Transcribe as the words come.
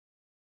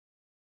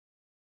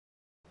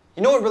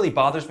You know what really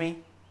bothers me?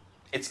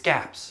 It's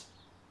gaps.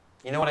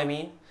 You know what I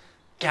mean?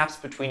 Gaps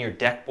between your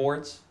deck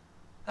boards.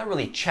 That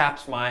really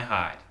chaps my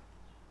hide.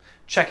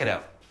 Check it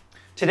out.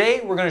 Today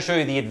we're going to show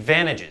you the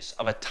advantages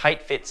of a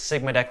Tite-Fit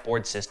Sigma deck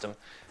board system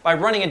by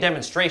running a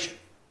demonstration.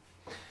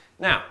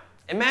 Now,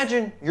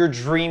 imagine your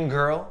dream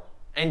girl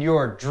and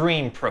your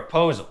dream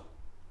proposal.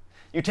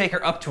 You take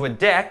her up to a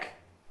deck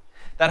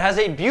that has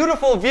a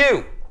beautiful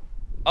view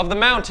of the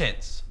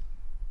mountains.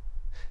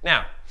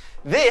 Now,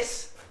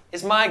 this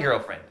is my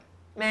girlfriend,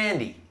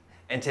 Mandy,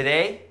 and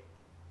today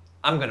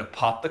I'm going to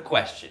pop the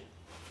question.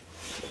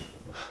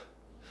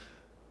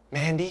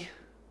 Mandy,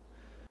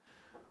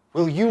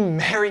 will you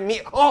marry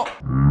me? Oh!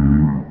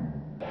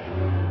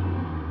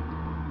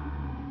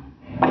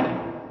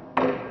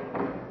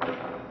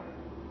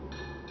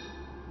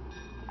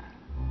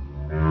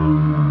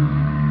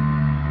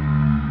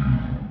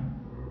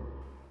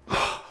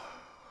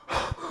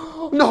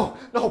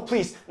 No,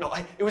 please, no,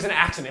 it was an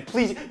accident.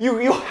 Please,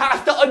 you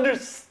have to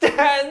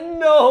understand.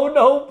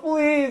 No,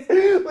 please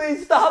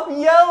stop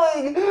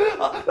yelling.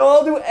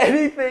 I'll do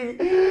anything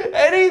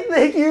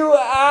you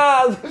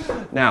ask.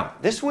 Now,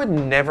 this would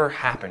never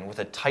happen with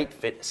a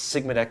Tite-Fit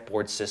Sigma deck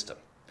board system.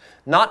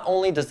 Not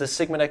only does the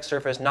Sigma deck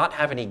surface not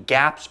have any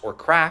gaps or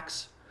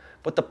cracks,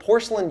 but the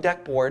porcelain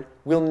deck board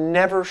will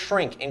never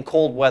shrink in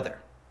cold weather.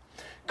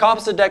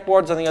 Composite deck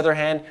boards, on the other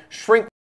hand, shrink